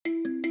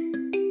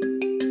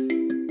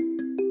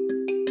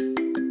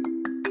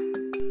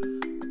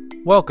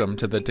Welcome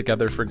to the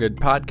Together for Good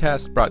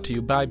podcast, brought to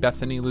you by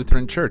Bethany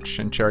Lutheran Church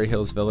in Cherry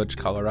Hills Village,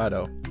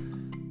 Colorado.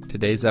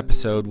 Today's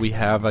episode, we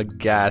have a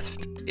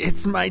guest.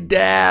 It's my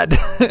dad.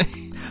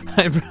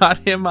 I brought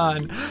him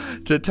on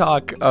to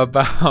talk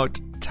about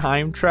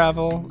time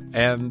travel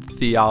and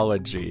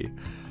theology.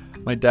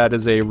 My dad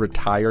is a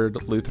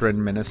retired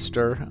Lutheran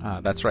minister.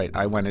 That's right,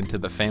 I went into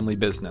the family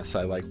business,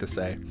 I like to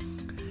say.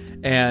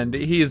 And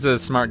he's a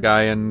smart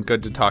guy and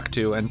good to talk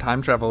to, and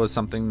time travel is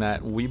something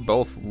that we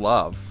both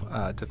love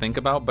to think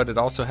about, but it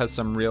also has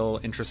some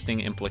real interesting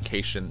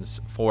implications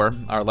for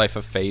our life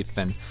of faith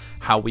and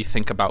how we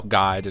think about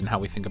God and how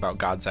we think about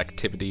God's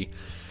activity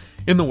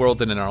in the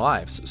world and in our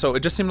lives. So it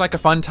just seemed like a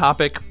fun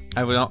topic.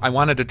 I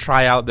wanted to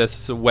try out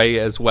this way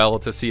as well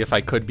to see if I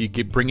could be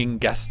bringing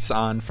guests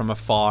on from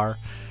afar.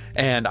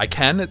 And I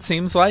can, it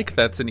seems like.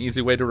 That's an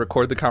easy way to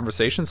record the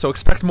conversation. So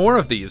expect more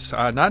of these,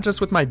 not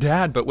just with my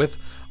dad, but with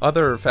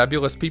other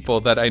fabulous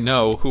people that I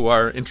know who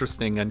are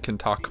interesting and can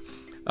talk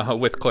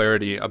with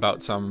clarity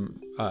about some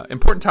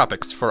important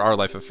topics for our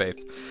life of faith.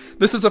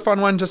 This is a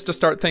fun one just to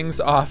start things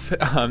off.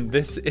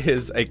 This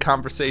is a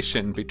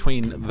conversation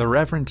between the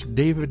Reverend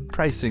David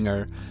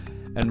Preisinger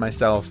and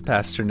myself,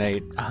 Pastor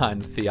Nate,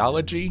 on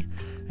theology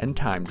and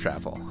time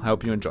travel. I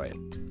hope you enjoy it.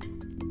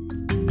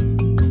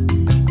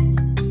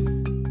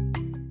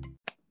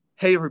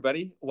 Hey,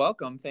 everybody.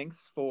 Welcome.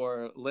 Thanks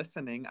for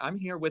listening. I'm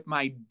here with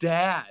my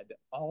dad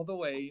all the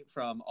way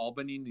from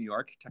Albany, New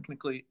York,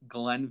 technically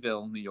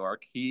Glenville, New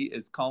York. He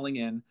is calling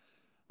in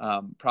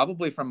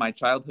probably from my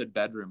childhood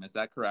bedroom. Is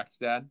that correct,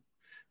 Dad?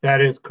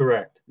 That is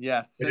correct.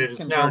 Yes. It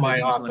is now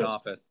my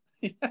office.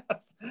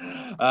 Yes.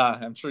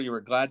 I'm sure you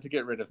were glad to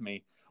get rid of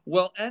me.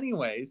 Well,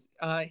 anyways,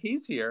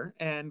 he's here,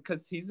 and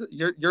because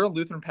you're a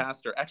Lutheran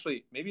pastor.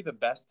 Actually, maybe the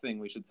best thing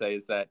we should say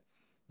is that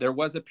there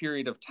was a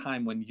period of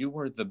time when you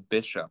were the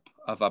bishop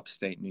of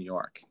upstate New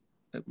York,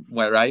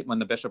 right? When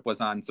the bishop was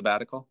on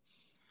sabbatical?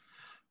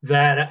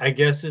 That, I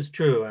guess, is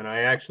true. And I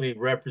actually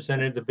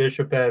represented the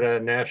bishop at a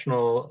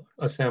national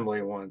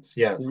assembly once.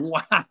 Yes.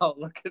 Wow.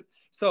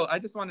 So I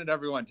just wanted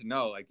everyone to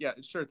know, yeah,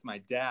 sure, it's my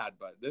dad,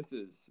 but this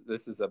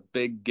is a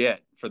big get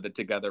for the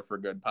Together for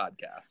Good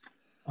podcast.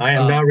 I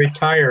am now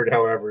retired,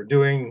 however,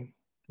 doing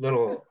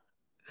little.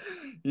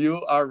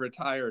 You are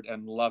retired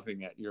and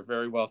loving it. You're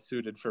very well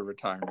suited for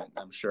retirement,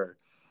 I'm sure.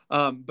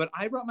 But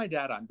I brought my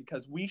dad on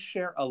because we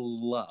share a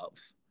love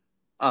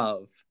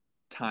of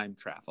time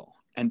travel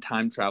and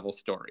time travel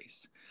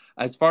stories.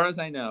 As far as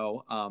I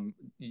know,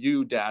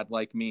 you, Dad,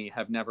 like me,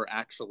 have never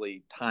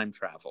actually time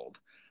traveled.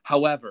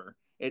 However,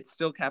 it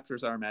still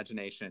captures our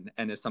imagination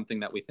and is something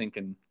that we think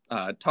and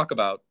talk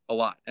about a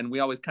lot. And we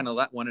always kind of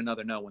let one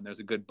another know when there's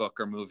a good book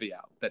or movie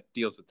out that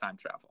deals with time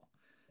travel.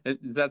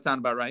 Does that sound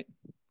about right?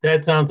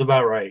 That sounds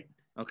about right.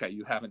 Okay,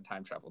 you haven't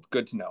time traveled.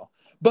 Good to know.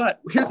 But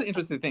here's the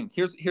interesting thing.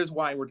 Here's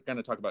why we're going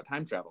to talk about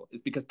time travel,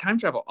 is because time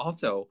travel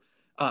also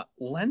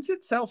lends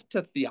itself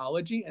to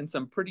theology in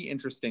some pretty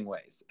interesting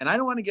ways. And I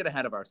don't want to get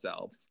ahead of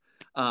ourselves,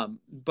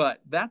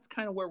 but that's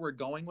kind of where we're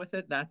going with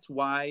it. That's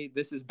why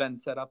this has been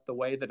set up the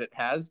way that it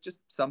has, just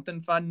something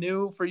fun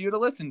new for you to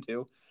listen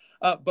to.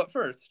 But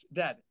first,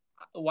 Dad,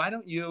 why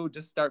don't you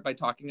just start by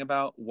talking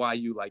about why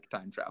you like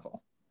time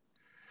travel?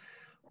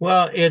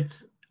 Well,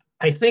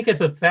 I think it's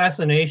a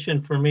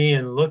fascination for me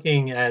in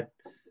looking at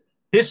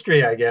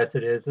history, I guess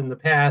it is, in the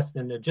past,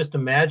 and just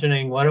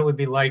imagining what it would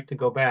be like to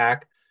go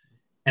back.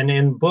 And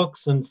in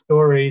books and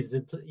stories,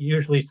 it's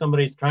usually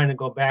somebody's trying to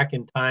go back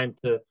in time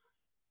to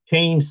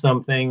change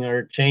something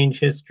or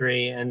change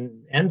history,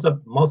 and ends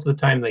up most of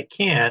the time they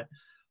can't,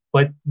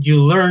 but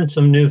you learn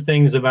some new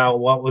things about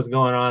what was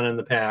going on in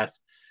the past.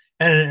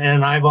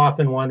 And I've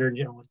often wondered,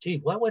 gee,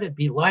 what would it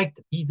be like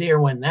to be there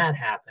when that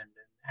happened?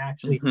 And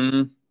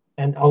actually,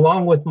 and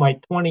along with my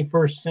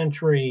 21st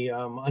century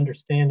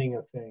understanding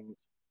of things,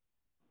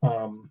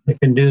 I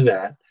can do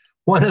that.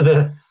 One of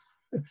the,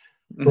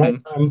 right,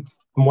 I'm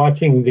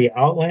watching The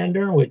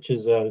Outlander, which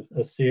is a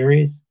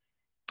series.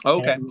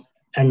 Okay.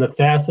 And the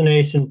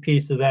fascination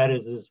piece of that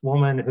is this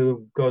woman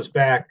who goes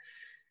back.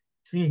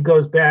 She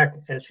goes back,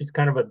 and she's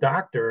kind of a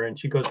doctor, and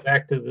she goes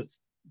back to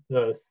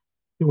the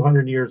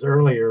 200 years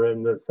earlier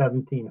in the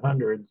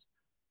 1700s.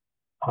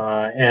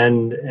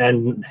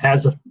 And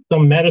has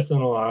some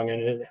medicine along,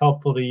 and it's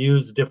helpful to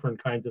use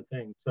different kinds of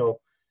things. So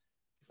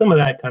some of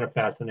that kind of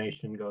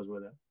fascination goes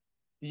with it.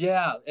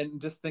 Yeah, and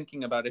just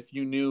thinking about if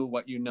you knew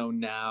what you know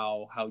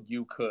now, how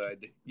you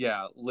could,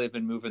 live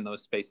and move in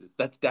those spaces.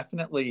 That's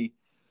definitely...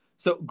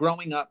 So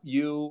growing up,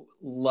 you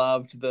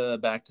loved the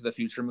Back to the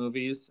Future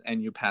movies,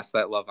 and you passed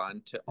that love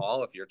on to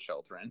all of your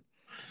children.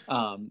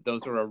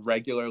 Those were a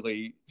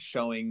regularly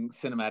showing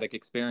cinematic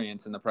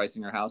experience in the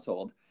Preisinger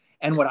household.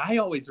 And what I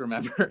always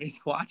remember is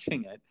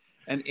watching it,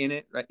 and in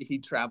it, right,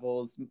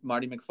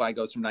 Marty McFly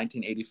goes from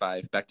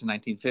 1985 back to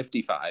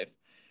 1955.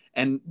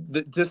 And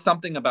just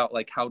something about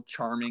like how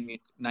charming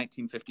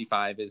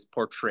 1955 is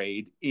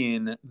portrayed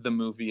in the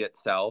movie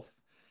itself.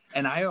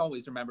 And I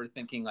always remember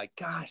thinking like,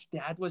 gosh,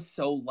 Dad was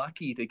so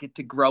lucky to get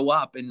to grow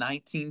up in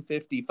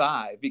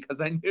 1955 because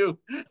I knew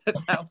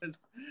that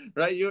was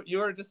right. You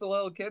were just a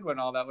little kid when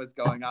all that was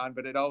going on,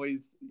 but it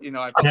always,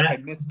 I felt like I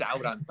missed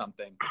out on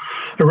something.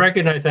 I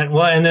recognize that.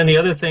 Well, and then the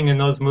other thing in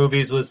those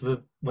movies was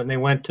when they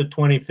went to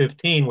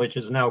 2015, which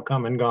is now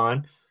come and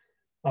gone,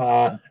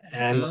 and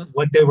Mm-hmm.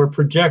 what they were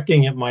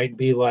projecting it might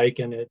be like,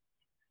 and it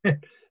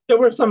there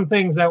were some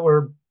things that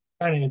were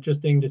kind of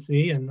interesting to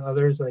see, and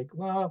others like,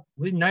 well,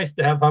 it'd be nice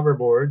to have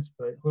hoverboards,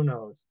 but who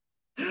knows?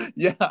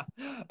 Yeah,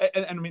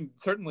 and I mean,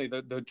 certainly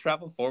the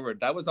travel forward,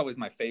 that was always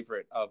my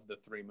favorite of the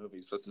three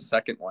movies, was the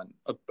second one.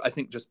 I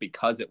think just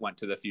because it went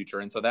to the future,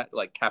 and so that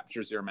like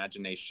captures your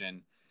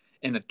imagination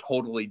in a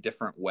totally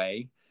different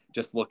way,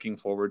 just looking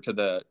forward to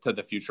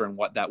the future and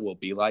what that will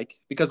be like.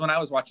 Because when I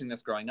was watching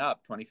this growing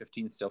up,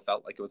 2015 still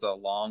felt like it was a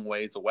long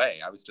ways away.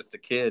 I was just a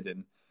kid,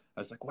 and I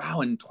was like,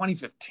 wow, in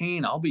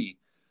 2015 I'll be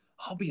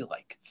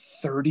like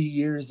 30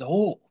 years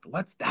old.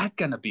 What's that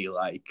gonna be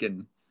like?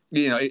 And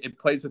it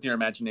plays with your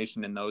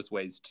imagination in those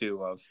ways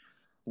too, of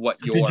what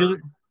So did your you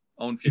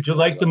own did future you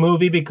will be like the like.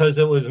 movie because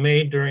it was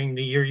made during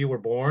the year you were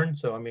born?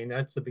 So I mean,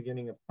 that's the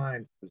beginning of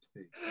time, so to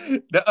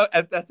speak. No,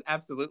 that's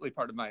absolutely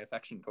part of my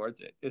affection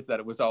towards it, is that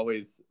it was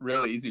always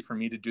really easy for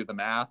me to do the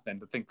math and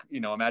to think,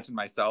 imagine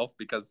myself,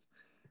 because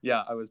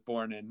yeah, I was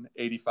born in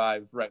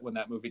 85, right when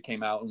that movie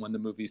came out and when the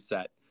movie's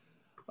set.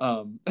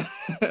 Um,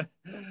 but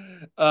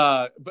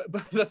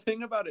the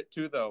thing about it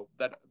too, though,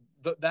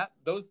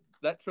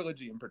 that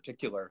trilogy in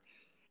particular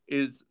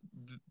is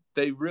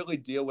they really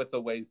deal with the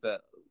ways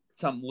that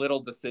some little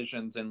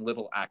decisions and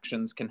little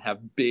actions can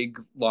have big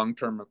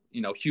long-term,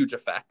 huge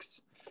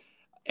effects.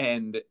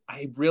 And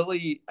I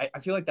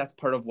feel like that's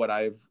part of what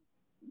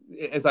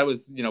as I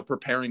was,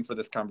 preparing for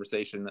this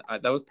conversation,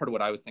 that was part of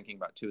what I was thinking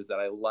about too, is that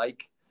I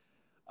like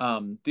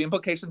the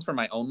implications for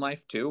my own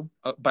life too,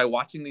 by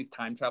watching these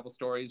time travel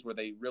stories where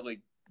they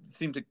really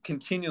seem to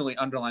continually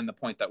underline the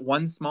point that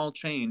one small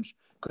change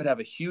could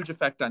have a huge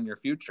effect on your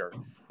future.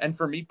 And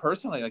for me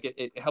personally, like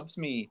it helps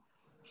me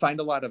find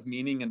a lot of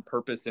meaning and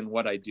purpose in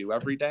what I do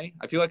every day.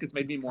 I feel like it's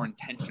made me more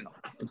intentional,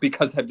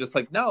 because I'm just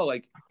like, no,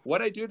 like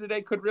what I do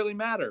today could really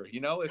matter.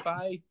 If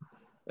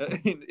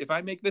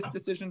I make this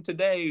decision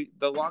today,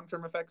 the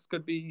long-term effects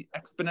could be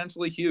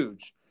exponentially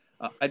huge.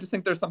 I just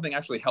think there's something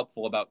actually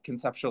helpful about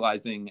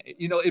conceptualizing.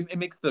 It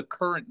makes the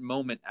current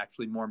moment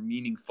actually more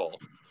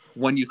meaningful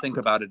when you think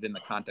about it in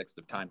the context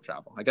of time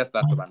travel. I guess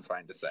that's what I'm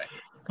trying to say.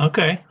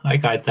 Okay, I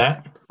got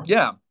that.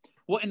 Yeah.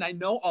 Well, and I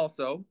know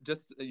also,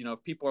 just,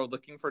 if people are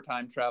looking for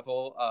time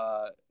travel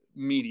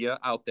media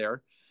out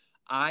there,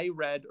 I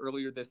read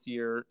earlier this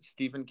year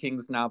Stephen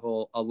King's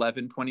novel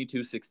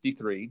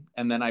 11/22/63,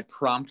 and then I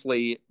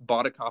promptly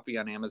bought a copy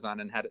on Amazon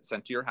and had it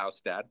sent to your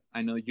house, Dad.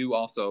 I know you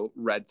also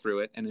read through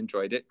it and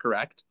enjoyed it,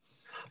 correct?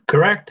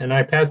 Correct, and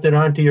I passed it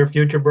on to your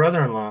future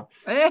brother-in-law.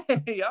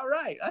 Hey, all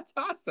right, that's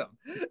awesome.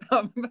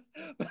 Um,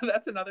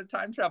 that's another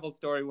time travel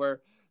story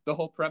where the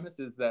whole premise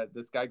is that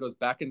this guy goes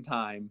back in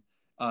time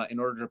in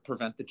order to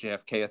prevent the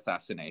JFK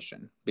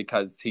assassination,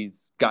 because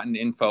he's gotten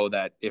info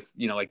that if,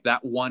 like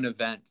that one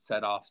event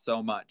set off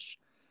so much.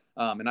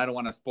 And I don't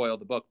want to spoil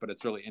the book, but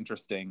it's really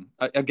interesting.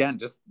 Again,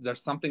 just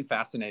there's something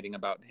fascinating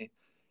about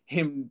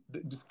him.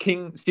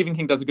 Stephen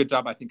King does a good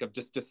job, I think, of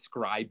just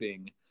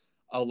describing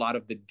a lot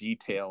of the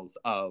details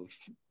of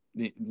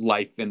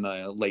life in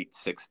the late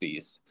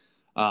 60s,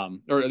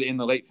 or in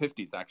the late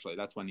 50s, actually.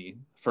 That's when he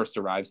first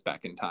arrives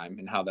back in time,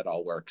 and how that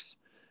all works.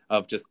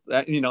 Of just,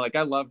 like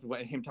I loved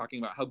him talking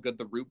about how good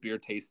the root beer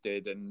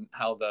tasted and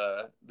how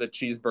the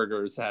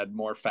cheeseburgers had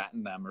more fat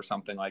in them or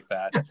something like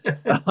that.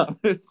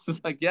 It's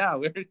just like, yeah,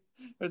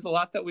 there's a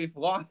lot that we've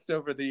lost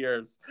over the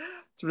years.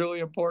 It's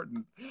really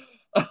important.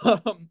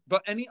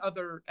 But any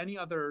other,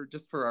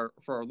 just for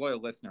our loyal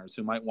listeners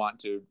who might want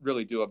to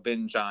really do a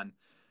binge on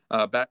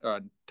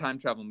time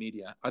travel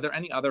media, are there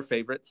any other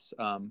favorites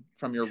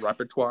from your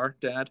repertoire,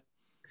 Dad?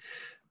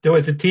 There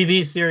was a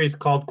TV series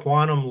called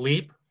Quantum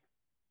Leap.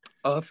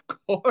 Of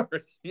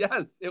course,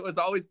 yes, it was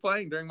always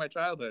playing during my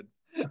childhood.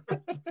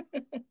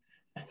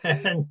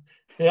 And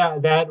yeah,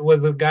 that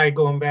was a guy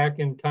going back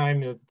in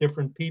time as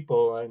different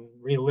people and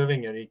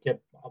reliving it. He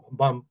kept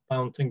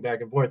bouncing back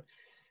and forth.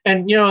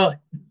 And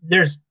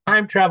there's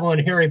time travel in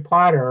Harry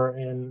Potter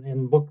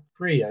in book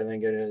 3, I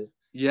think it is.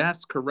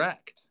 Yes,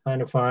 correct.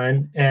 Kind of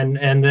fine. And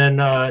then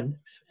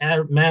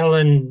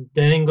Madeline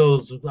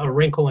Dangle's A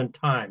Wrinkle in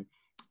Time.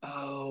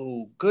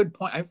 Oh, good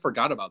point. I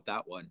forgot about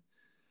that one.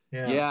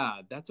 Yeah.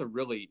 Yeah, that's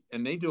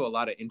and they do a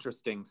lot of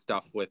interesting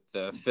stuff with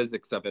the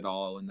physics of it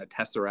all and the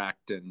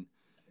tesseract and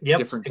Yep,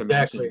 different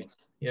exactly. dimensions.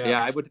 Yeah.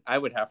 Yeah, I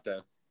would have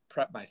to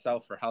prep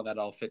myself for how that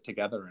all fit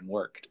together and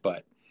worked,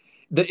 but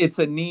it's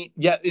a neat.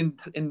 Yeah, in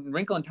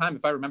Wrinkle in Time,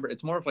 if I remember,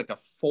 it's more of like a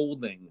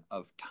folding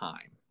of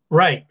time.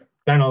 Right.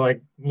 Kind of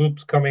like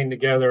loops coming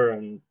together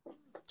and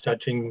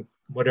touching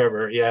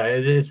whatever. Yeah,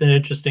 it's an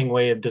interesting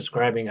way of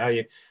describing how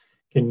you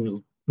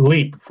can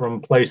leap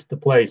from place to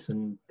place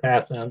and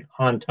pass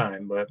on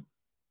time. But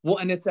Well,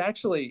 and it's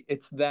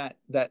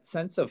that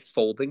sense of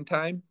folding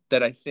time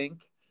that I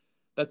think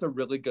that's a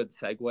really good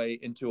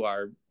segue into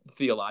our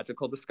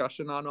theological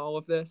discussion on all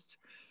of this,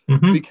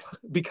 Mm-hmm.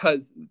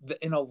 because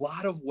in a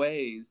lot of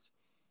ways,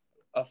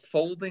 a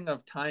folding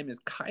of time is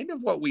kind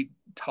of what we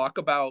talk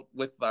about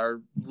with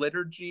our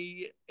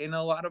liturgy in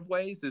a lot of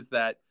ways, is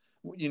that,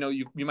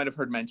 you might have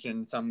heard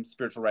mentioned, some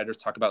spiritual writers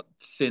talk about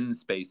thin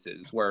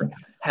spaces where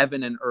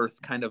heaven and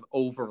earth kind of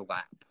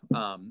overlap.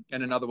 And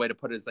another way to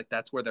put it is like,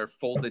 that's where they're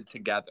folded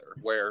together,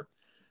 where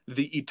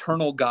the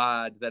eternal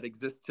God that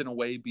exists in a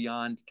way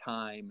beyond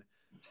time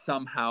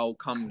somehow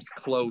comes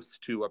close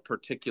to a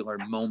particular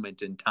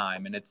moment in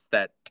time. And it's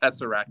that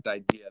tesseract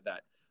idea,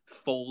 that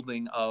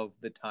folding of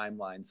the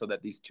timeline so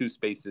that these two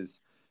spaces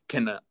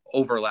can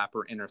overlap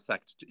or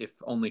intersect, if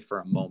only for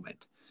a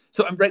moment.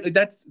 So I'm right. Like,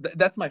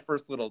 that's my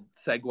first little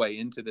segue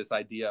into this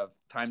idea of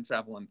time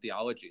travel and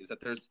theology, is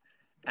that there's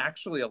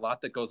actually a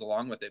lot that goes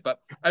along with it.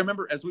 But I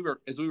remember as we were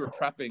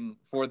prepping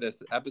for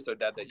this episode,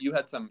 Dad, that you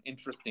had some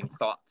interesting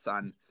thoughts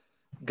on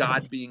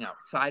God being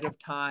outside of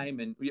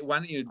time. And why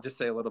don't you just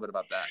say a little bit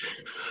about that?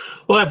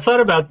 Well, I've thought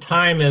about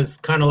time as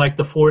kind of like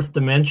the fourth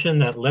dimension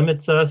that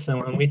limits us.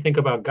 And when we think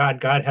about God,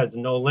 God has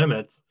no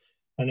limits.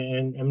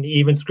 And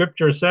even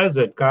scripture says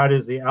it, God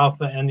is the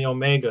Alpha and the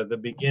Omega, the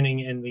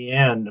beginning and the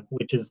end,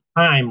 which is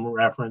time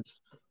reference.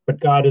 But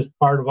God is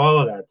part of all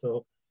of that.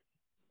 So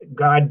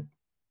God,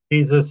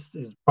 Jesus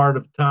is part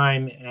of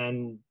time,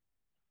 and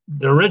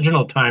the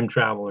original time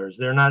travelers,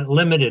 they're not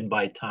limited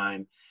by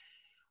time.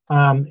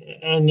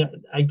 And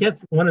I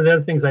guess one of the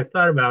other things I've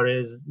thought about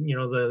is,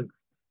 the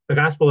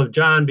Gospel of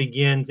John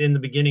begins, in the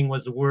beginning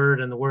was the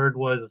Word, and the Word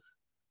was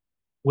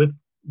with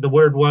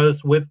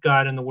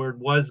God, and the Word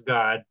was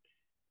God,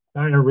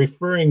 kind of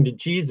referring to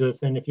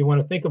Jesus. And if you want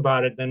to think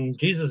about it, then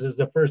Jesus is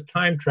the first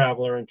time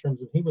traveler, in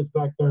terms of, he was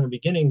back there in the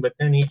beginning, but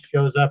then he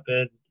shows up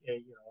at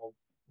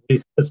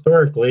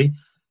historically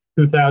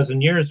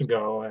 2,000 years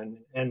ago,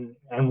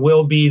 and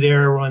will be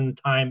there when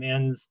time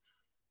ends,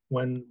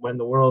 when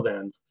the world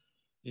ends.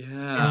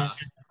 Yeah.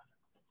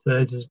 So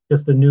it's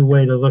just a new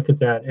way to look at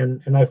that.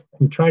 And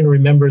I'm trying to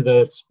remember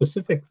the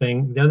specific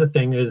thing. The other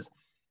thing is,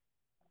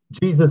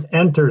 Jesus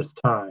enters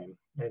time,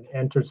 and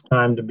enters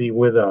time to be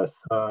with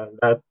us.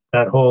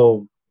 That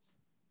whole,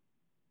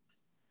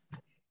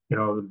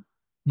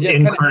 Yeah,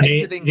 kind of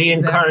exiting, the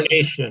exactly.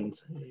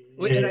 incarnations.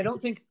 And I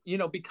don't think,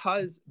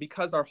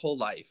 because our whole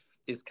life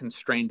is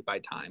constrained by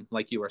time,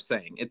 like you were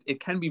saying, it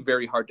can be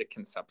very hard to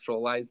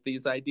conceptualize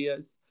these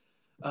ideas.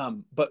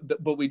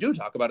 But we do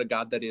talk about a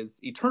God that is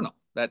eternal,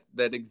 that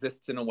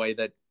exists in a way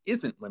that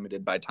isn't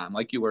limited by time,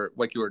 like you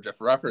were just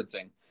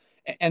referencing.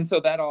 And so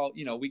that all,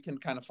 we can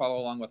kind of follow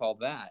along with all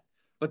that.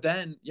 But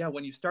then, yeah,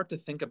 when you start to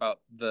think about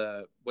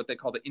what they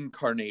call the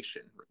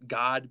incarnation,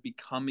 God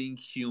becoming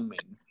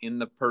human in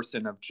the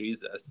person of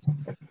Jesus,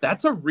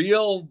 that's a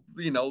real,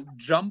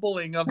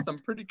 jumbling of some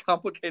pretty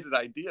complicated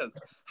ideas.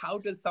 How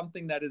does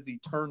something that is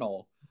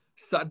eternal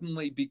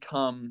suddenly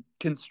become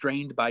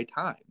constrained by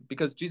time?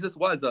 Because Jesus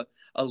was a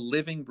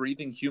living,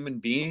 breathing human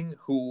being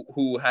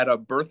who had a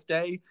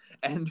birthday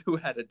and who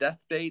had a death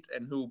date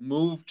and who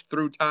moved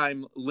through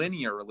time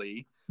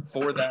linearly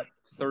for that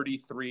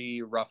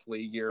 33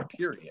 roughly year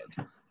period.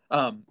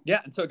 And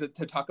so to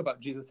talk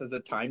about Jesus as a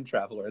time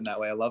traveler in that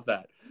way, I love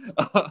that.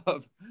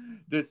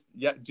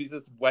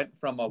 Jesus went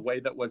from a way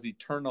that was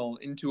eternal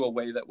into a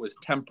way that was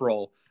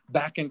temporal,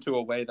 back into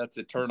a way that's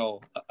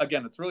eternal.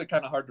 Again, it's really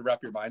kind of hard to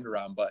wrap your mind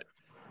around, but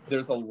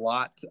there's a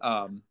lot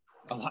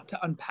to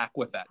unpack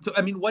with that. So,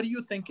 I mean, what do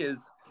you think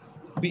is,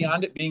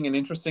 beyond it being an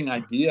interesting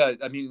idea,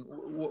 I mean,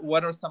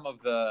 what are some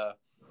of the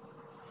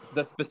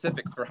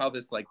specifics for how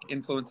this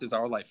influences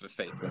our life of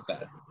faith with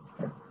that?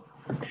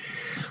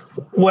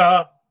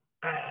 Well,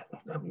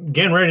 I'm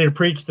getting ready to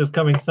preach this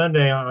coming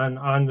Sunday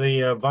on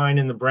the vine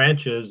and the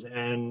branches,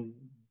 and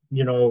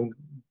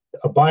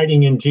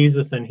abiding in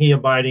Jesus and he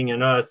abiding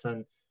in us.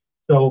 And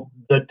so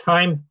the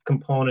time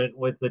component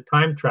with the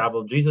time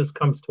travel, Jesus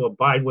comes to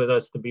abide with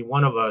us, to be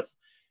one of us,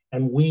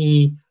 and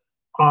we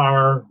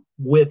are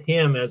with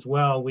him as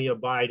well. We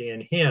abide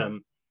in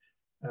him.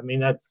 I mean,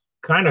 that's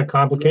kind of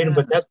complicated,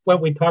 but that's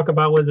what we talk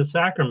about with the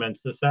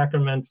sacraments. The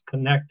sacraments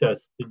connect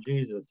us to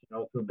Jesus.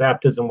 Through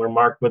baptism, we're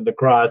marked with the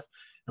cross,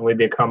 and we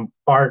become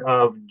part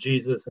of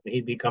Jesus, and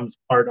he becomes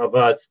part of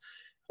us.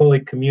 Holy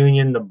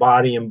Communion, the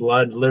body and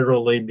blood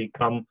literally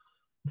become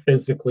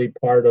physically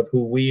part of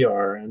who we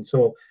are. And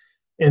so,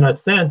 in a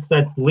sense,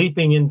 that's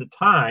leaping into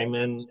time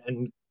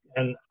and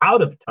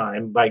out of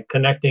time by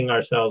connecting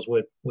ourselves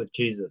with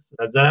Jesus.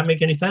 Does that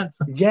make any sense?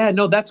 Yeah,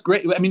 no, that's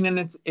great. I mean,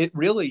 and it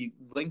really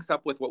links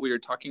up with what we were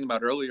talking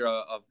about earlier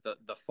of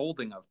the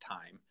folding of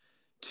time,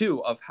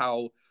 too, of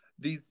how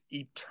these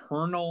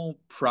eternal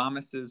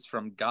promises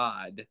from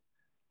God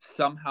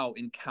somehow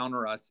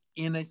encounter us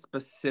in a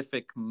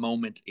specific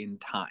moment in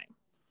time.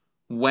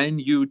 When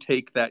you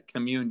take that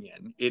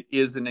communion, it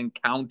is an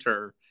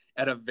encounter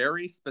at a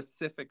very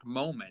specific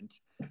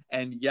moment,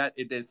 and yet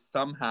it is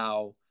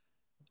somehow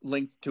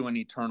linked to an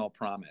eternal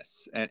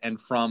promise and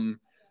from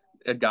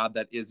a God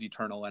that is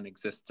eternal and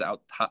exists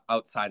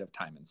outside of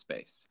time and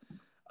space.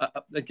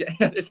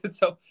 Again,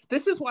 so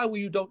this is why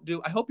we don't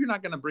do. I hope you're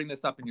not going to bring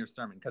this up in your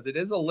sermon, because it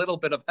is a little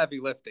bit of heavy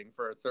lifting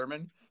for a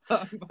sermon,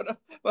 but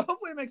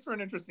hopefully it makes for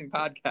an interesting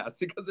podcast,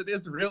 because it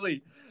is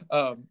really,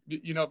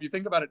 if you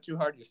think about it too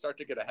hard, you start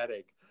to get a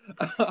headache.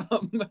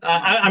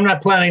 I'm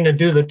not planning to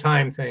do the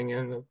time thing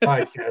in the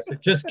podcast.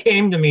 It just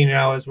came to me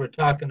now as we're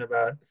talking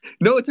about.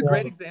 No, it's a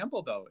great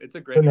example, though. It's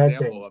a great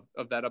example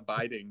of that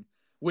abiding.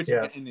 Which,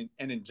 and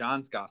in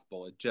John's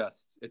gospel,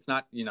 it's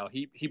not,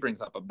 he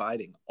brings up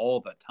abiding all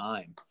the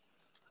time.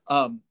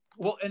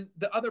 Well, and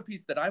the other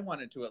piece that I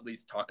wanted to at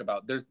least talk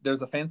about,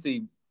 there's a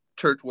fancy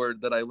church word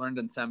that I learned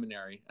in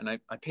seminary, and I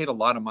paid a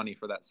lot of money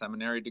for that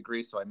seminary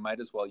degree, so I might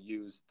as well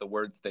use the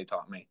words they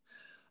taught me.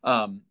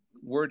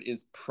 Word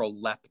is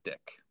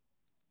proleptic.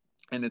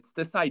 And it's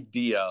this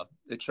idea,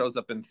 it shows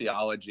up in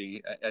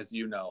theology, as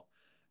you know.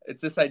 It's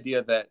this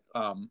idea that,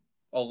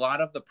 a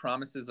lot of the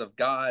promises of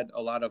God,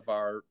 a lot of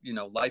our,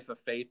 life of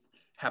faith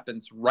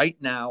happens right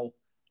now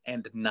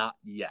and not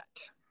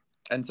yet.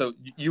 And so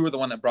you were the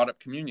one that brought up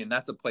communion.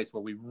 That's a place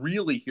where we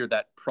really hear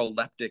that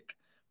proleptic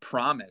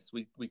promise.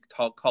 We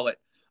call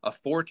it a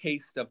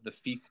foretaste of the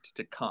feast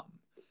to come.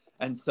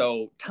 And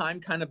so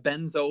time kind of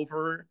bends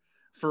over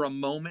for a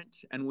moment,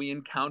 and we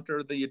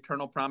encounter the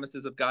eternal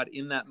promises of God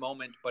in that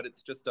moment, but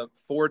it's just a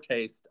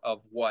foretaste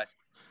of what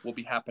will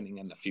be happening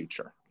in the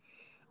future.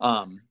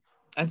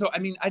 And so,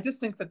 I just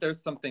think that there's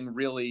something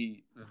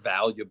really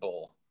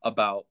valuable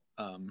about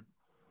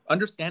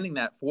understanding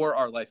that for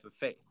our life of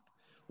faith,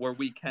 where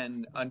we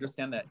can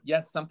understand that,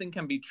 yes, something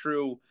can be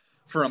true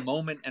for a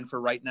moment and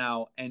for right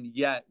now, and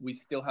yet we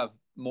still have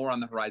more on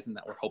the horizon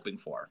that we're hoping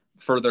for,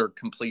 further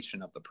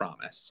completion of the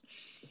promise.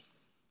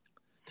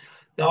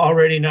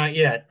 Already not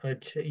yet,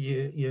 but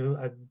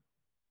you're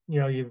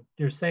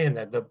saying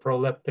that, the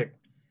proleptic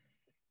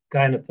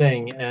kind of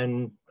thing.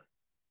 And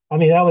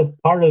that was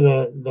part of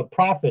the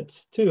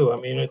prophets too.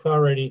 It's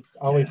already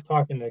always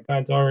talking that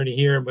God's already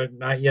here, but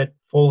not yet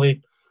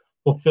fully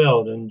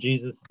fulfilled. And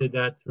Jesus did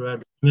that throughout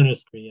his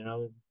ministry.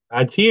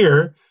 God's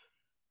here,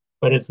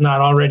 but it's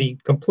not already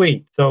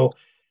complete. So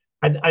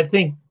I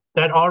think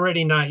that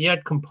already not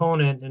yet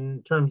component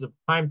in terms of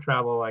time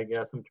travel, I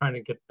guess, I'm trying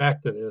to get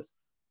back to this.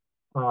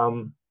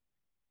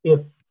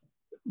 If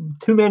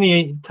too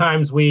many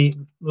times we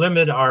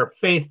limit our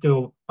faith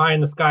to pie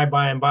in the sky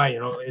by and by,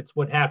 it's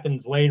what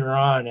happens later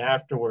on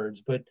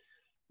afterwards. But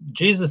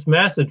Jesus'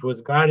 message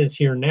was God is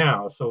here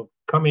now. So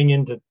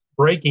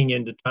breaking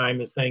into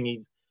time is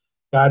saying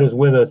God is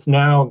with us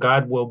now.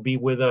 God will be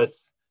with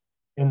us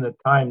in the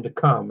time to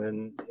come.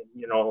 And,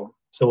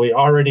 so we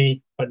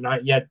already, but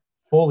not yet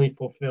fully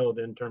fulfilled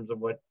in terms of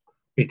what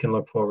we can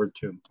look forward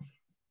to.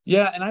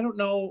 Yeah, and I don't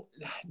know,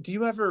 do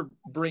you ever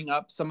bring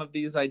up some of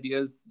these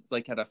ideas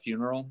like at a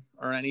funeral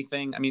or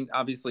anything?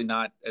 Obviously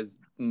not as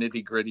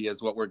nitty gritty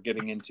as what we're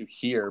getting into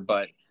here,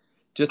 but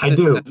just this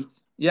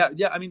sense. Yeah.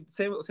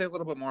 Say a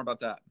little bit more about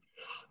that.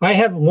 I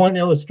have one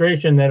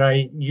illustration that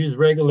I use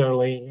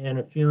regularly in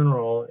a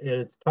funeral.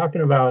 It's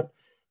talking about,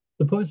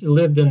 suppose you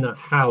lived in a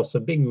house, a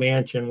big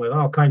mansion with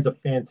all kinds of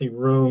fancy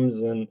rooms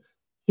and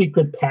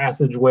secret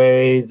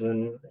passageways,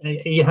 and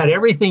you had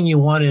everything you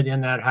wanted in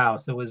that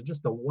house. It was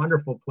just a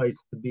wonderful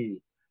place to be.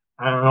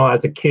 I don't know,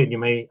 as a kid,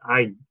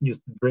 I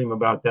used to dream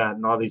about that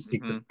and all these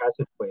secret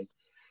passageways.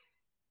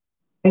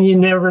 And you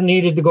never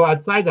needed to go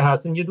outside the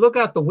house. And you'd look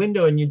out the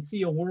window and you'd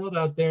see a world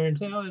out there and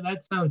say, oh,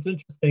 that sounds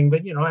interesting,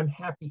 but I'm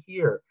happy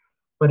here.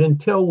 But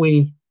until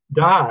we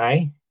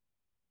die,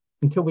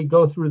 until we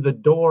go through the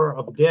door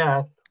of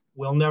death,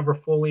 we'll never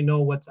fully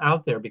know what's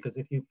out there, because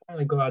if you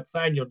finally go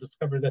outside, you'll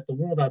discover that the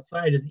world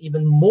outside is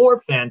even more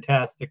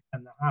fantastic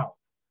than the house.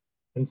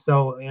 And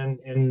so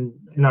in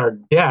our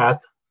death,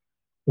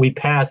 we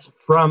pass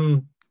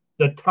from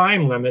the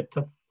time limit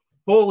to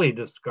fully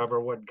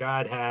discover what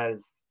God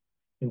has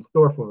in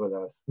store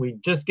for us. We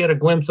just get a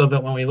glimpse of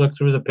it when we look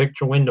through the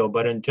picture window,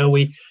 but until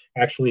we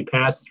actually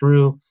pass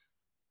through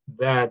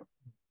that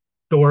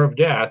door of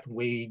death,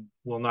 we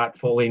will not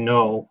fully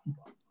know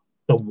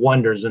the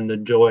wonders and the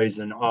joys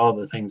and all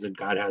the things that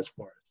God has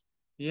for us.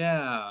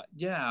 Yeah.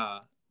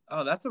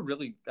 Oh, that's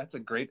a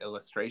great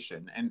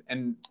illustration.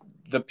 And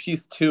the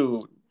piece too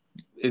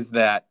is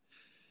that,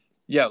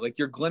 like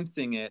you're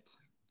glimpsing it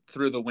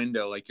through the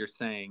window, like you're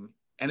saying,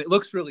 and it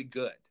looks really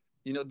good.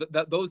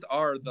 Those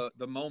are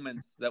the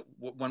moments that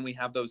when we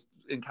have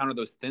encounter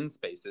those thin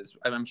spaces.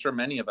 I'm sure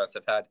many of us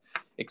have had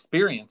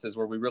experiences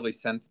where we really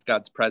sensed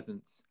God's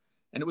presence,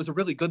 and it was a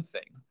really good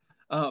thing.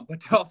 But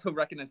to also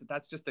recognize that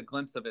that's just a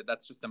glimpse of it.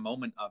 That's just a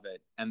moment of it.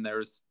 And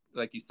there's,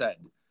 like you said,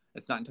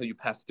 it's not until you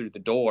pass through the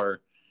door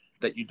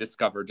that you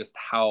discover just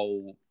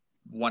how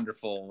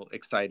wonderful,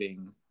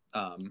 exciting,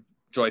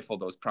 joyful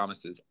those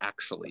promises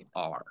actually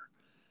are.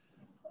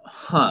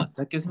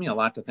 That gives me a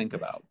lot to think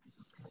about.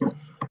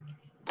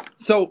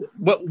 So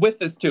with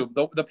this too,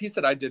 the piece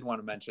that I did want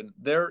to mention,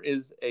 there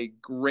is a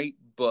great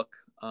book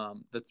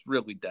that's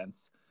really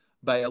dense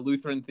by a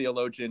Lutheran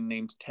theologian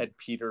named Ted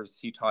Peters.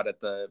 He taught at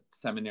the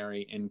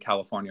seminary in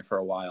California for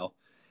a while.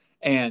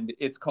 And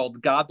it's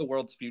called God, the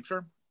World's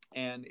Future.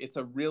 And it's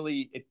a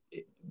really,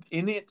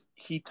 in it,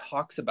 he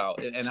talks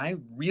about, and I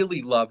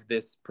really love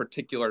this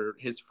particular,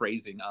 his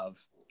phrasing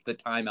of the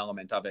time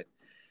element of it.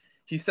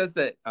 He says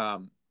that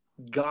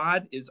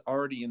God is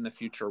already in the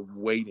future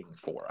waiting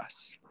for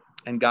us.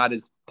 And God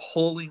is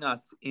pulling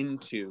us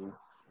into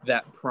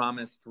that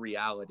promised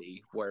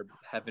reality where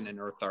heaven and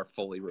earth are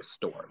fully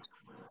restored.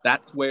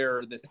 That's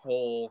where this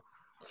whole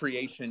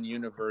creation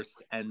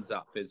universe ends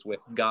up, is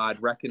with God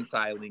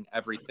reconciling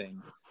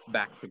everything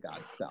back to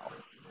God's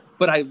self.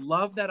 But I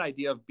love that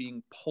idea of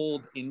being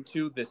pulled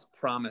into this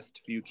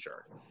promised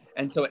future.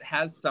 And so it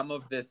has some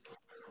of this,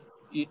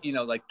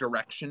 like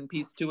direction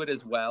piece to it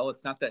as well.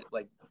 It's not that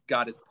like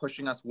God is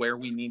pushing us where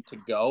we need to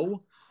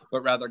go,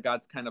 but rather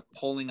God's kind of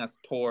pulling us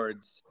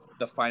towards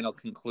the final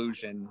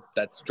conclusion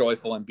that's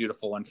joyful and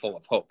beautiful and full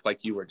of hope, like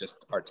you were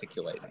just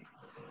articulating.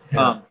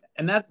 Yeah.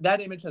 And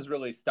that image has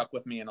really stuck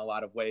with me in a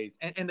lot of ways.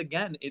 And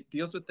again, it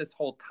deals with this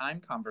whole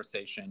time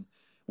conversation.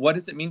 What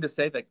does it mean to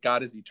say that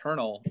God is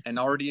eternal and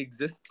already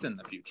exists in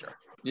the future?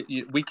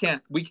 We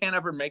can't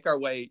ever make our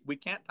way. We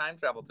can't time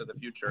travel to the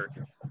future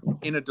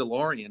in a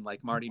DeLorean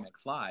like Marty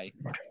McFly.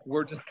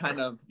 We're just kind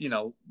of,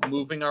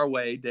 moving our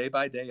way day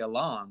by day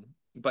along,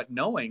 but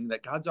knowing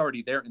that God's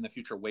already there in the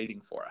future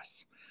waiting for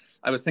us.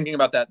 I was thinking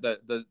about that.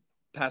 The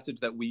passage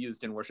that we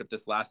used in worship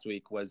this last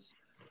week was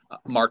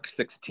Mark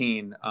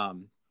 16,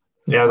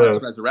 The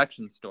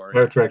resurrection story.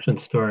 Resurrection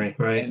story,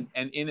 right?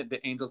 And in it,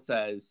 the angel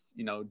says,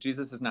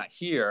 Jesus is not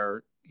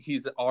here.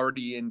 He's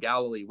already in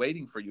Galilee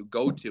waiting for you.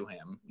 Go to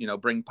him,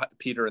 bring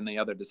Peter and the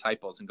other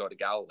disciples and go to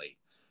Galilee.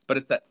 But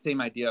it's that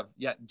same idea of,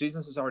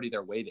 Jesus is already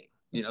there waiting.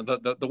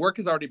 The work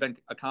has already been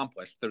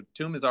accomplished. The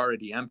tomb is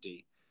already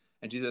empty.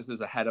 And Jesus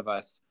is ahead of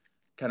us,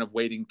 kind of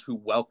waiting to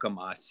welcome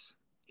us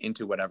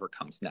into whatever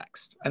comes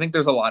next. I think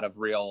there's a lot of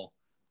real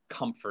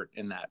comfort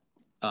in that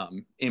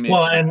image.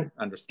 Well, and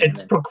understanding.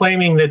 It's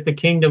proclaiming that the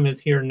kingdom is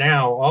here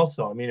now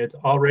also. I mean, it's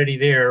already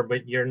there,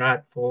 but you're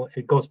not full.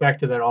 It goes back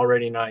to that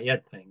already not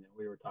yet thing that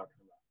we were talking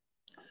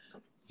about.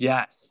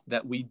 Yes,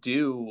 that we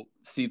do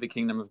see the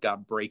kingdom of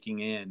God breaking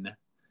in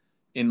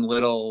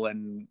little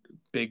and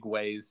big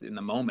ways in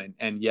the moment.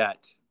 And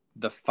yet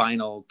the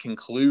final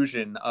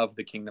conclusion of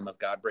the kingdom of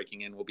God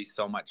breaking in will be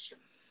so much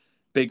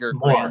bigger,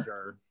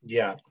 grander.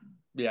 Yeah.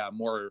 Yeah,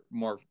 more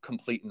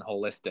complete and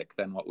holistic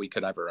than what we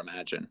could ever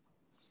imagine.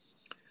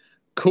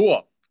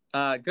 Cool.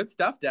 Good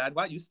stuff, Dad.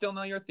 Wow, you still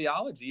know your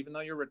theology, even though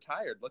you're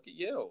retired. Look at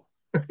you.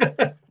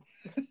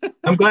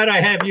 I'm glad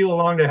I have you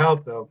along to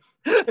help, though.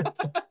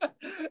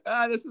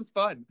 This is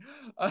fun.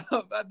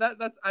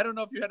 That's. I don't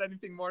know if you had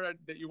anything more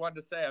that you wanted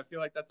to say. I feel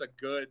like that's a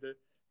good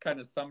kind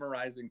of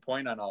summarizing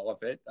point on all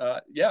of it.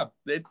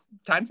 It's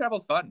time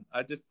travel's fun.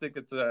 I just think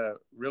it's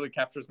really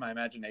captures my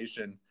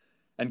imagination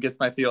and gets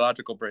my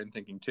theological brain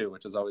thinking too,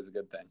 which is always a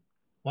good thing.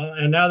 Well,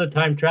 and now the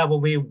time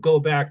travel, we go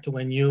back to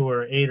when you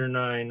were 8 or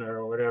 9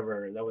 or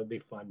whatever. That would be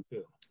fun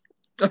too.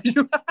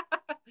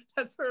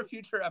 That's for a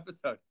future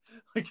episode.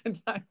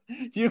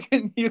 You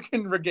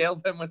can regale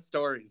them with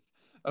stories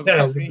of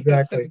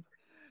exactly.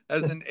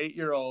 As an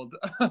 8-year-old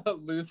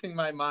losing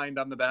my mind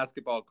on the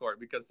basketball court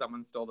because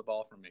someone stole the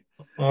ball from me.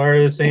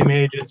 Or the same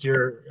age as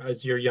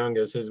your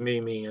youngest, as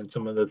Mimi, and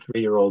some of the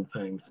 3-year-old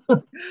things.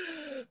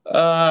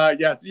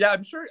 Yes. Yeah,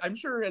 I'm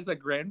sure as a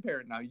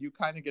grandparent now, you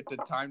kind of get to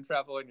time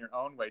travel in your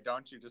own way,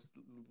 don't you? Just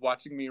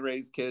watching me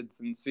raise kids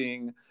and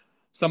seeing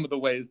some of the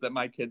ways that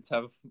my kids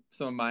have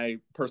some of my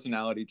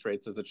personality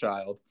traits as a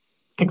child.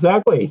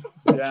 Exactly.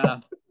 Yeah.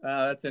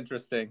 That's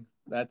interesting.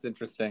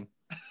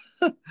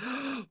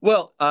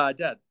 Well,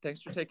 Dad,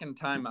 thanks for taking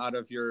time out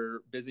of your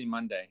busy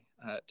Monday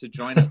to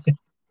join us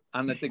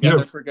on the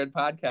Together for Good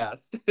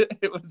podcast.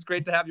 It was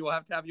great to have you. We'll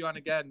have to have you on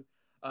again.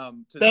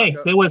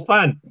 Thanks. It was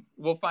fun.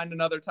 We'll find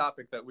another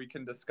topic that we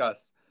can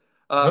discuss.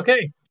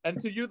 Okay. And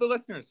to you, the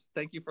listeners,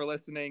 thank you for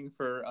listening,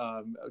 for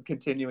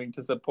continuing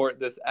to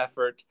support this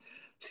effort.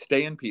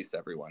 Stay in peace,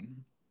 everyone.